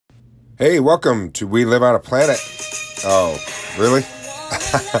Hey, welcome to We Live on a Planet. Oh, really?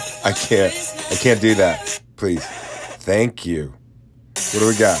 I can't do that. Please. Thank you. What do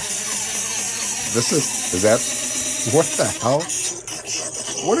we got? Is that, what the hell?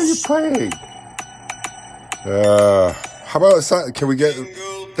 What are you playing? How about, can we get,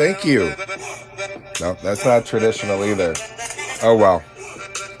 thank you. No, that's not traditional either. Oh, well.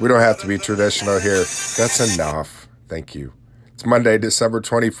 We don't have to be traditional here. That's enough. Thank you. It's Monday, December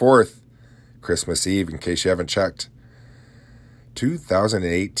 24th. Christmas Eve, in case you haven't checked.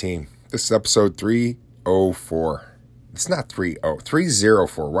 2018. This is episode 304. It's not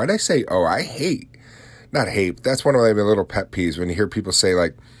 304. Why did I say not hate. That's one of my little pet peeves when you hear people say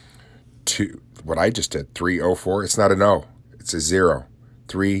like what I just did, 304. It's not an O. It's a 0.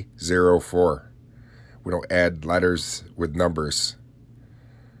 304. We don't add letters with numbers.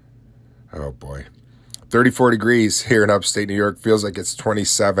 Oh boy. 34 degrees here in upstate New York. Feels like it's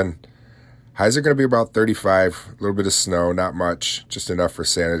 27. Highs are going to be about 35, a little bit of snow, not much, just enough for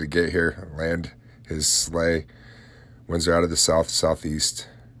Santa to get here and land his sleigh. Winds are out of the southeast,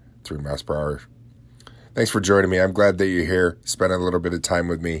 3 miles per hour. Thanks for joining me. I'm glad that you're here, spending a little bit of time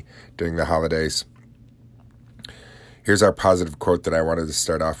with me during the holidays. Here's our positive quote that I wanted to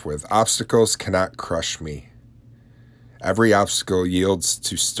start off with. Obstacles cannot crush me. Every obstacle yields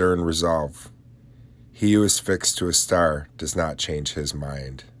to stern resolve. He who is fixed to a star does not change his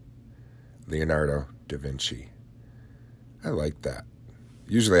mind. Leonardo da Vinci. I like that.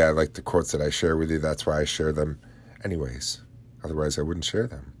 Usually I like the quotes that I share with you. That's why I share them anyways. Otherwise I wouldn't share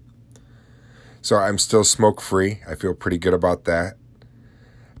them. So I'm still smoke-free. I feel pretty good about that.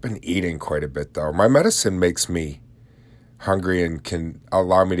 I've been eating quite a bit though. My medicine makes me hungry and can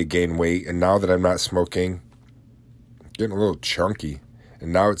allow me to gain weight. And now that I'm not smoking, I'm getting a little chunky.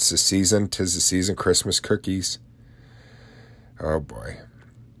 And now it's the season. 'Tis the season. Christmas cookies. Oh boy.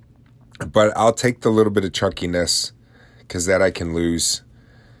 But I'll take the little bit of chunkiness because that I can lose.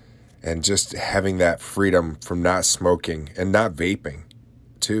 And just having that freedom from not smoking and not vaping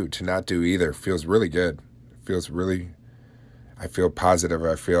too, to not do either, feels really good. I feel positive.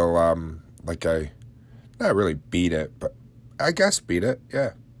 I feel like I not really beat it, but I guess beat it,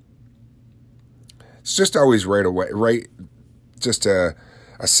 yeah. It's just always just a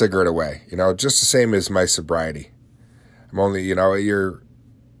cigarette away, just the same as my sobriety. I'm only,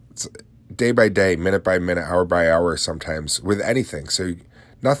 it's day by day, minute by minute, hour by hour sometimes with anything. So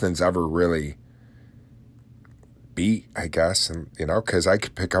nothing's ever really beat, I guess. And, because I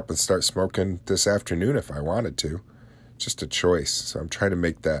could pick up and start smoking this afternoon if I wanted to. Just a choice. So I'm trying to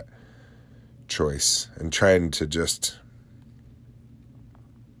make that choice and trying to just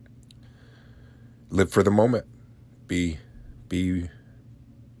live for the moment. Be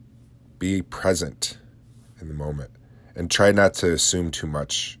present in the moment and try not to assume too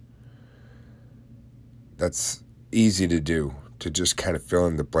much. That's easy to do, to just kind of fill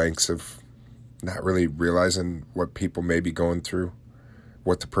in the blanks of not really realizing what people may be going through,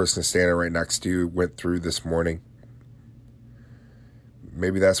 what the person standing right next to you went through this morning.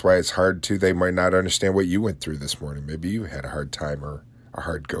 Maybe that's why it's hard too. They might not understand what you went through this morning. Maybe you had a hard time or a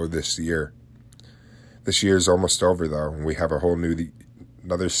hard go this year. This year is almost over though, and we have a whole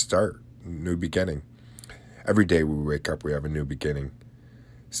another start, new beginning. Every day we wake up, we have a new beginning.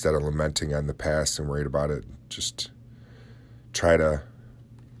 Instead of lamenting on the past and worried about it, just try to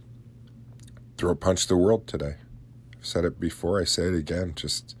throw a punch to the world today. I've said it before, I say it again.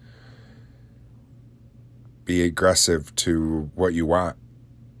 Just be aggressive to what you want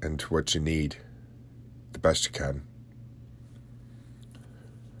and to what you need the best you can.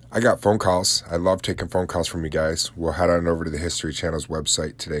 I got phone calls. I love taking phone calls from you guys. We'll head on over to the History Channel's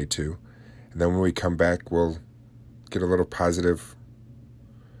website today too. And then when we come back, we'll get a little positive.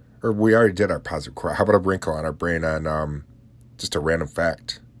 Or we already did our positive quote. How about a wrinkle on our brain on just a random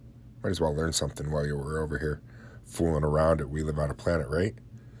fact? Might as well learn something while you were over here fooling around at We Live on a Planet, right?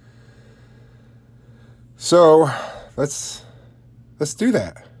 So let's do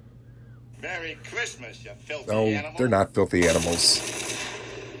that. Merry Christmas, you filthy animal. They're not filthy animals.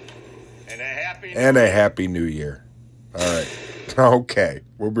 And a happy New Year. All right. Okay.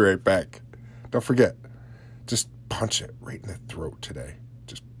 We'll be right back. Don't forget, just punch it right in the throat today.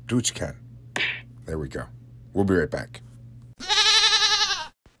 Just do what you can. There we go. We'll be right back.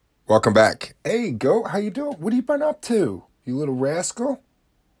 Welcome back. Hey, Goat, how you doing? What have you been up to, you little rascal?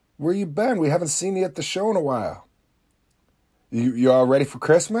 Where you been? We haven't seen you at the show in a while. You all ready for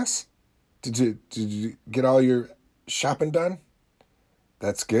Christmas? Did you get all your shopping done?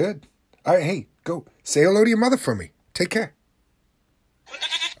 That's good. All right, hey, go say hello to your mother for me. Take care.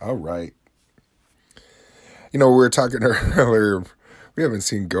 All right. We were talking earlier We haven't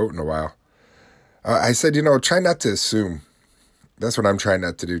seen Goat in a while. I said, try not to assume. That's what I'm trying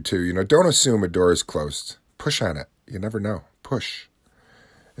not to do too. Don't assume a door is closed. Push on it. You never know. Push.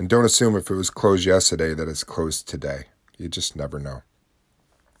 And don't assume if it was closed yesterday that it's closed today. You just never know.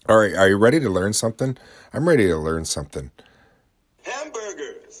 All right, are you ready to learn something? I'm ready to learn something.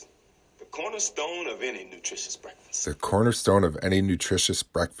 Hamburgers, the cornerstone of any nutritious breakfast. The cornerstone of any nutritious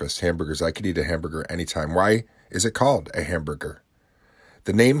breakfast. Hamburgers. I could eat a hamburger anytime. Why is it called a hamburger?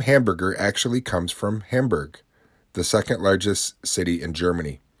 The name hamburger actually comes from Hamburg, the second largest city in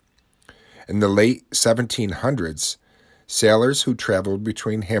Germany. In the late 1700s, sailors who traveled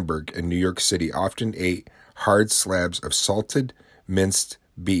between Hamburg and New York City often ate hard slabs of salted, minced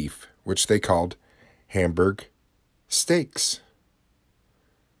beef, which they called Hamburg steaks.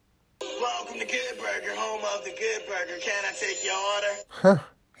 Welcome to Good Burger, home of the Good Burger. Can I take your order?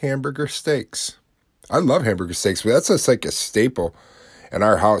 Hamburger steaks. I love hamburger steaks, but that's just like a staple in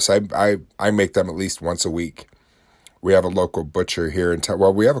our house. I make them at least once a week. We have a local butcher here in town.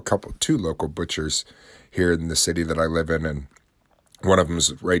 Well, we have two local butchers here in the city that I live in, and one of them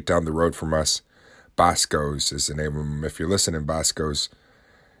is right down the road from us. Bosco's is the name of them. If you're listening, Bosco's,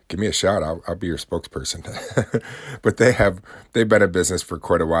 give me a shout. I'll be your spokesperson. But they've been in business for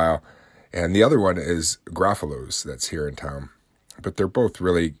quite a while. And the other one is Gruffalo's that's here in town. But they're both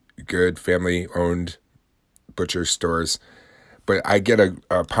really good family-owned butcher stores. But I get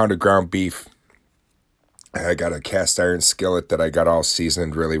a pound of ground beef. I got a cast iron skillet that I got all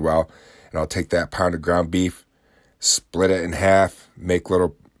seasoned really well. And I'll take that pound of ground beef, split it in half, make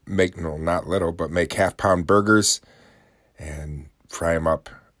half-pound burgers, and fry them up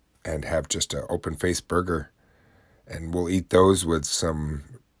and have just an open-faced burger. And we'll eat those with some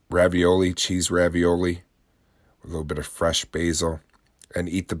ravioli, cheese ravioli, with a little bit of fresh basil, and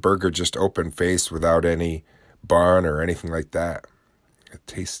eat the burger just open-faced without any bun or anything like that. It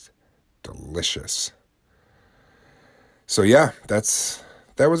tastes delicious. So yeah, that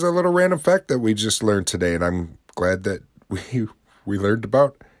was a little random fact that we just learned today, and I'm glad that we learned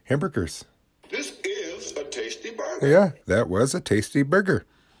about hamburgers. This is a tasty burger. Yeah, that was a tasty burger.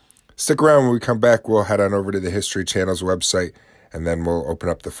 Stick around. When we come back, we'll head on over to the History Channel's website, and then we'll open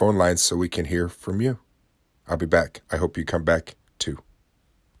up the phone lines so we can hear from you. I'll be back. I hope you come back too.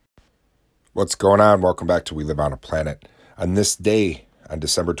 What's going on? Welcome back to We Live on a Planet. On this day, on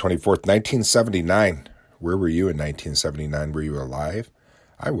December 24th, 1979, where were you in 1979? Were you alive?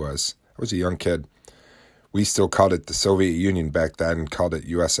 I was a young kid. We still called it the Soviet Union back then, called it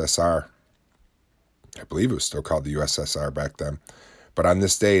USSR. I believe it was still called the USSR back then. But on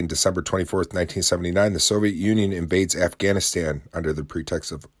this day, in December 24th, 1979, the Soviet Union invades Afghanistan under the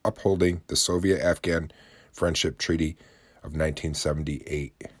pretext of upholding the Soviet-Afghan Friendship Treaty of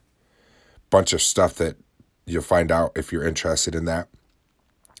 1978. Bunch of stuff that you'll find out if you're interested in that.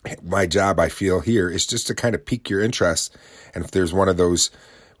 My job, I feel, here is just to kind of pique your interest. And if there's one of those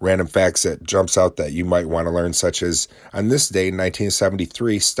random facts that jumps out that you might want to learn, such as on this day in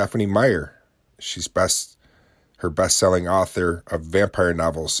 1973, Stephenie Meyer, her best-selling author of vampire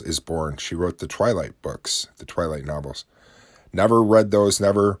novels, is born. She wrote the Twilight books, the Twilight novels. Never read those,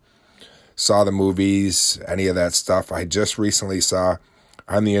 never saw the movies, any of that stuff. I just recently saw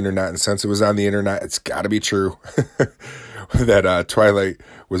on the internet, and since it was on the internet, it's got to be true, that Twilight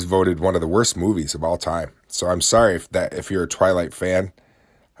was voted one of the worst movies of all time. So I'm sorry if you're a Twilight fan.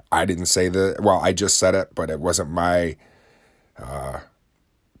 I didn't say I just said it, but it wasn't my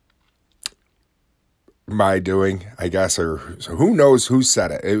doing, I guess, or so who knows who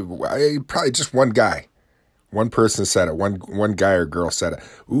said it. It probably just one guy. One person said it. One guy or girl said it.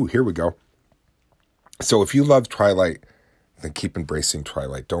 Ooh, here we go. So if you love Twilight, then keep embracing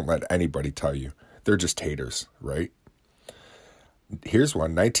Twilight. Don't let anybody tell you. They're just haters, right? Here's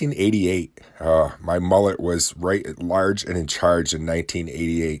one. 1988. My mullet was right at large and in charge in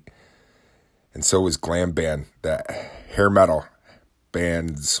 1988. And so was glam band. That hair metal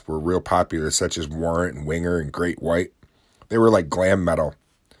bands were real popular, such as Warrant and Winger and Great White. They were like glam metal.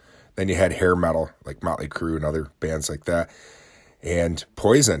 Then you had hair metal, like Motley Crue and other bands like that. And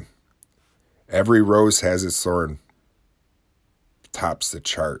Poison. Every Rose Has Its Thorn tops the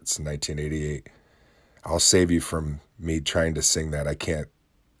charts in 1988. I'll save you from me trying to sing that. I can't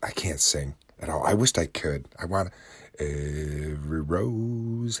sing at all. I wished I could. I want every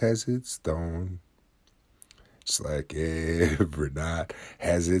rose has its thorn. Just like every night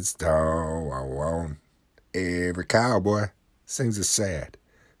has its dawn. Every cowboy sings a sad,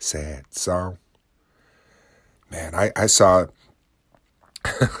 sad song. Man, I saw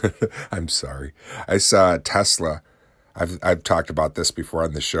I'm sorry. I saw Tesla. I've talked about this before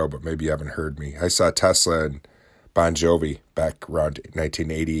on the show, but maybe you haven't heard me. I saw Tesla and Bon Jovi back around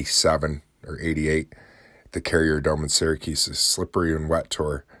 1987 or 88, the Carrier Dome in Syracuse, a Slippery and Wet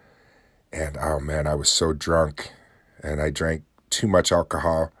tour. And oh man, I was so drunk, and I drank too much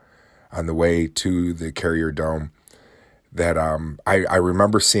alcohol on the way to the Carrier Dome that I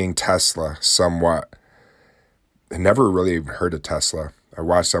remember seeing Tesla somewhat. I never really even heard of Tesla. I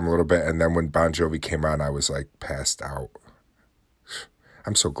watched them a little bit, and then when Bon Jovi came on, I was like passed out.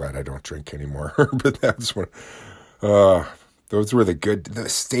 I'm so glad I don't drink anymore. But that's when those were the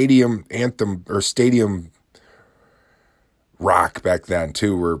stadium anthem or stadium rock back then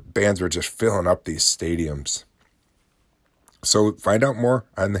too, where bands were just filling up these stadiums. So find out more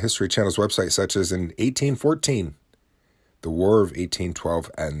on the History Channel's website, such as in 1814, the War of 1812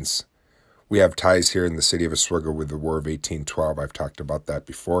 ends. We have ties here in the city of Oswego with the War of 1812. I've talked about that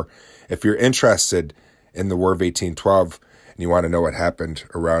before. If you're interested in the War of 1812 and you want to know what happened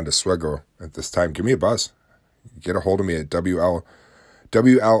around Oswego at this time, give me a buzz. Get a hold of me at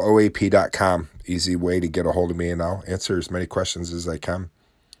WLOAP.com. Easy way to get a hold of me, and I'll answer as many questions as I can.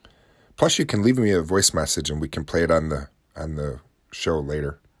 Plus, you can leave me a voice message, and we can play it on the show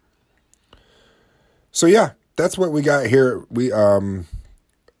later. So yeah, that's what we got here.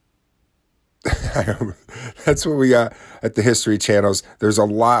 That's what we got at the History Channels. There's a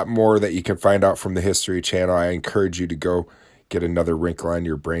lot more that you can find out from the History Channel. I encourage you to go get another wrinkle on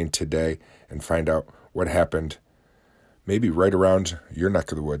your brain today and find out what happened maybe right around your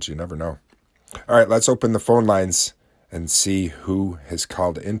neck of the woods. You never know. All right, let's open the phone lines and see who has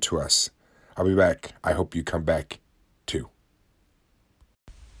called into us. I'll be back. I hope you come back too.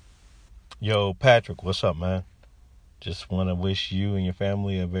 Yo, Patrick, what's up, man? Just want to wish you and your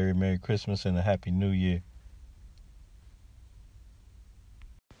family a very Merry Christmas and a Happy New Year.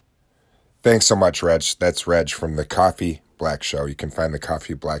 Thanks so much, Reg. That's Reg from the Coffee Black Show. You can find the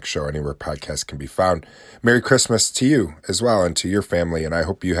Coffee Black Show anywhere podcasts can be found. Merry Christmas to you as well and to your family, and I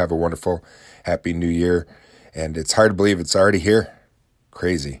hope you have a wonderful, Happy New Year. And it's hard to believe it's already here.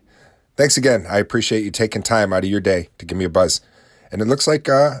 Crazy. Thanks again. I appreciate you taking time out of your day to give me a buzz. And it looks like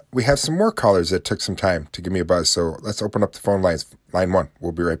we have some more callers that took some time to give me a buzz. So let's open up the phone lines. Line 1.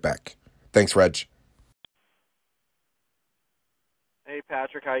 We'll be right back. Thanks, Reg. Hey,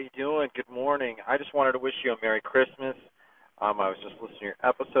 Patrick. How you doing? Good morning. I just wanted to wish you a Merry Christmas. I was just listening to your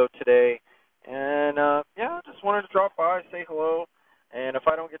episode today. And, just wanted to drop by, say hello. And if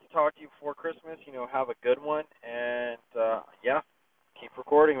I don't get to talk to you before Christmas, have a good one. And, keep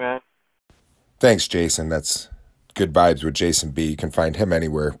recording, man. Thanks, Jason. That's Good Vibes with Jason B. You can find him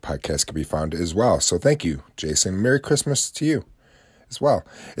anywhere podcasts can be found as well. So thank you, Jason. Merry Christmas to you as well.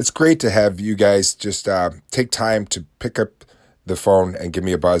 It's great to have you guys just take time to pick up the phone and give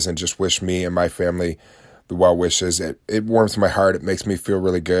me a buzz and just wish me and my family the well wishes. It warms my heart. It makes me feel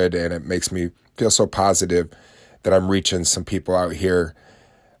really good, and it makes me feel so positive that I'm reaching some people out here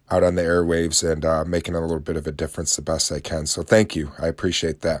out on the airwaves and making a little bit of a difference the best I can. So thank you. I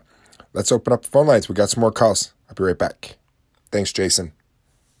appreciate that. Let's open up the phone lines. We got some more calls. I'll be right back. Thanks, Jason.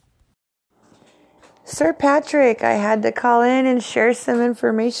 Sir Patrick, I had to call in and share some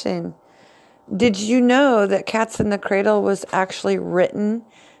information. Did you know that Cats in the Cradle was actually written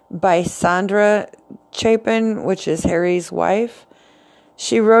by Sandra Chapin, which is Harry's wife?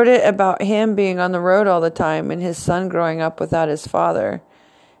 She wrote it about him being on the road all the time and his son growing up without his father.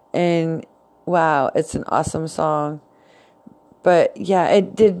 And wow, it's an awesome song. But yeah,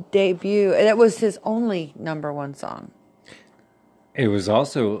 it did debut. That was his only number one song. It was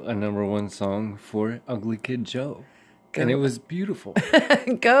also a number one song for Ugly Kid Joe. Go. And it was beautiful.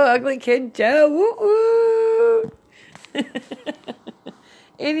 Go Ugly Kid Joe. Woo woo.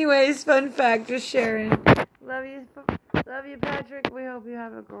 Anyways, fun fact, just sharing. Love you, Patrick. We hope you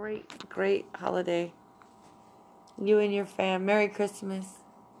have a great holiday. You and your fam. Merry Christmas.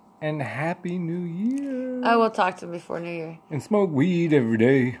 And Happy New Year. I will talk to him before New Year. And smoke weed every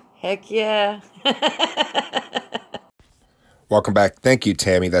day. Heck yeah. Welcome back. Thank you,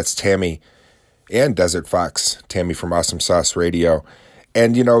 Tammy. That's Tammy and Desert Fox. Tammy from Awesome Sauce Radio.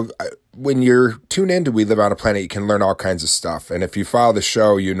 And, when you're tuned in to We Live on a Planet, you can learn all kinds of stuff. And if you follow the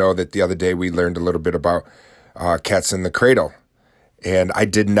show, you know that the other day we learned a little bit about Cats in the Cradle. And I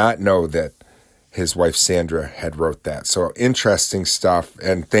did not know that his wife Sandra had wrote that. So interesting stuff.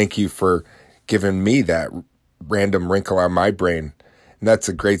 And thank you for giving me that random wrinkle on my brain. And that's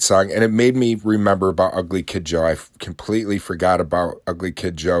a great song. And it made me remember about Ugly Kid Joe. I completely forgot about Ugly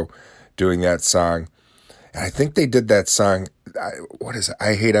Kid Joe doing that song. And I think they did that song. What is it?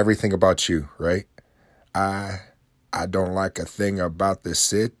 I Hate Everything About You, right? I don't like a thing about the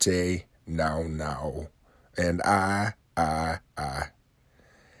city. No. And I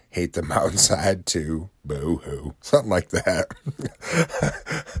hate the mountainside too. Boo-hoo. Something like that.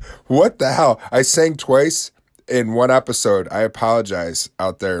 What the hell? I sang twice in one episode. I apologize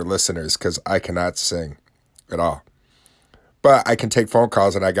out there, listeners, because I cannot sing at all. But I can take phone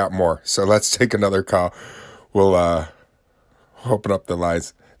calls, and I got more. So let's take another call. We'll open up the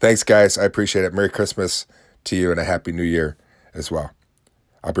lines. Thanks, guys. I appreciate it. Merry Christmas to you and a Happy New Year as well.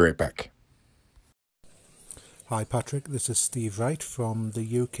 I'll be right back. Hi, Patrick. This is Steve Wright from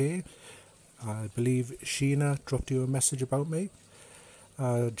the UK. I believe Sheena dropped you a message about me.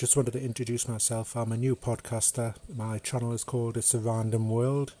 Just wanted to introduce myself. I'm a new podcaster. My channel is called It's a Random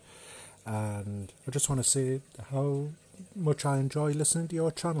World. And I just want to say how much I enjoy listening to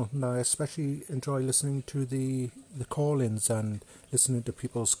your channel. And I especially enjoy listening to the call-ins and listening to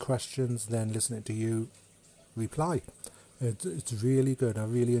people's questions, then listening to you reply. It's really good. I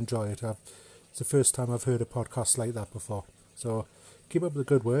really enjoy it. It's the first time I've heard a podcast like that before. So keep up the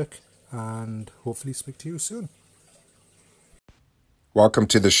good work and hopefully speak to you soon. Welcome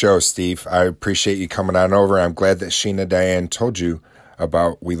to the show, Steve. I appreciate you coming on over. I'm glad that Sheena Diane told you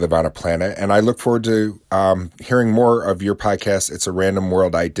about We Live on a Planet. And I look forward to hearing more of your podcast. It's a Random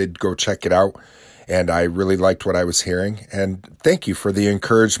World. I did go check it out, and I really liked what I was hearing. And thank you for the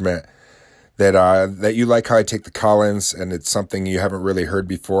encouragement that you like how I take the call-ins, and it's something you haven't really heard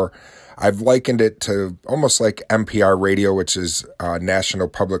before. I've likened it to almost like NPR radio, which is National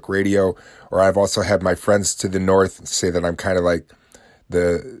Public Radio, or I've also had my friends to the north say that I'm kind of like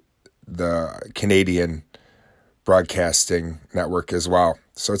the Canadian broadcasting network as well.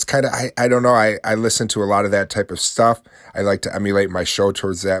 So it's kind of, I don't know, I listen to a lot of that type of stuff. I like to emulate my show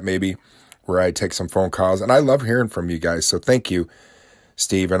towards that, maybe, where I take some phone calls, and I love hearing from you guys. So thank you,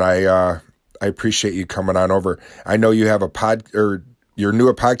 Steve, and I appreciate you coming on over. I know you have you're new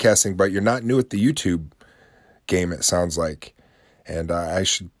at podcasting, but you're not new at the YouTube game, it sounds like. And I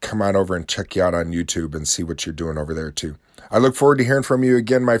should come on over and check you out on YouTube and see what you're doing over there too. I look forward to hearing from you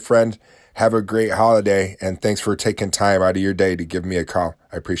again, my friend. Have a great holiday, and thanks for taking time out of your day to give me a call.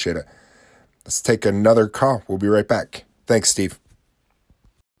 I appreciate it. Let's take another call. We'll be right back. Thanks, Steve.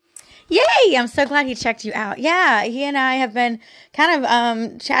 Yay! I'm so glad he checked you out. Yeah, he and I have been kind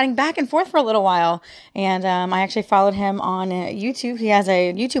of chatting back and forth for a little while. And I actually followed him on YouTube. He has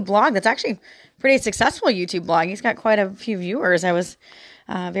a YouTube blog that's actually a pretty successful YouTube blog. He's got quite a few viewers. I was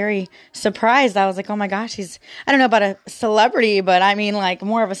very surprised. I was like, oh my gosh, I don't know about a celebrity, but I mean like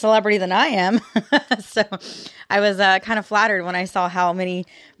more of a celebrity than I am. So I was kind of flattered when I saw how many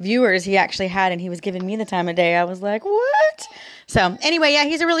viewers he actually had, and he was giving me the time of day. I was like, what? So anyway, yeah,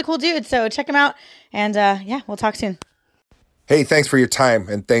 he's a really cool dude. So check him out. And yeah, we'll talk soon. Hey, thanks for your time.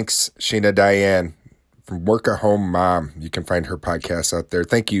 And thanks, Sheena Diane from Work at Home Mom. You can find her podcast out there.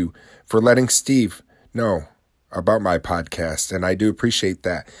 Thank you for letting Steve know about my podcast. And I do appreciate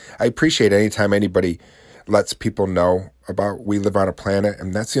that. I appreciate anytime anybody lets people know about We Live on a Planet.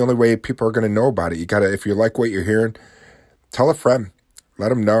 And that's the only way people are going to know about it. You got to, if you like what you're hearing, tell a friend. Let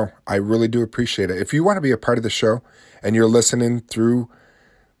them know. I really do appreciate it. If you want to be a part of the show and you're listening through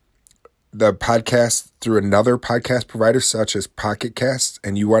the podcast through another podcast provider such as Pocket Cast,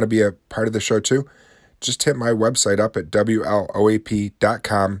 and you want to be a part of the show too, just hit my website up at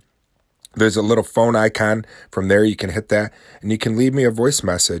WLOAP.com. There's a little phone icon. From there, you can hit that, and you can leave me a voice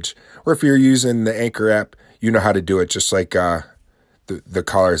message. Or if you're using the Anchor app, you know how to do it, just like the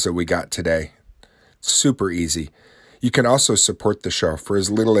callers that we got today. Super easy. You can also support the show for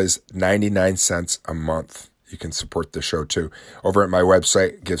as little as 99 cents a month. You can support the show too. Over at my website,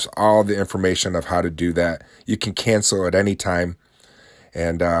 it gives all the information of how to do that. You can cancel at any time,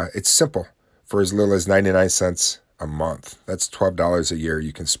 and it's simple. For as little as 99 cents a month, that's $12 a year.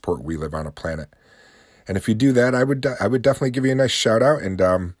 You can support We Live on a Planet. And if you do that, I would definitely give you a nice shout out and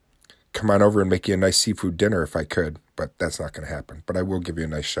come on over and make you a nice seafood dinner if I could. But that's not going to happen. But I will give you a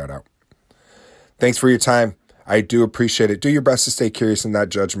nice shout out. Thanks for your time. I do appreciate it. Do your best to stay curious and not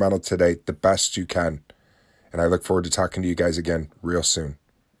judgmental today, the best you can. And I look forward to talking to you guys again real soon.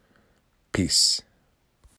 Peace.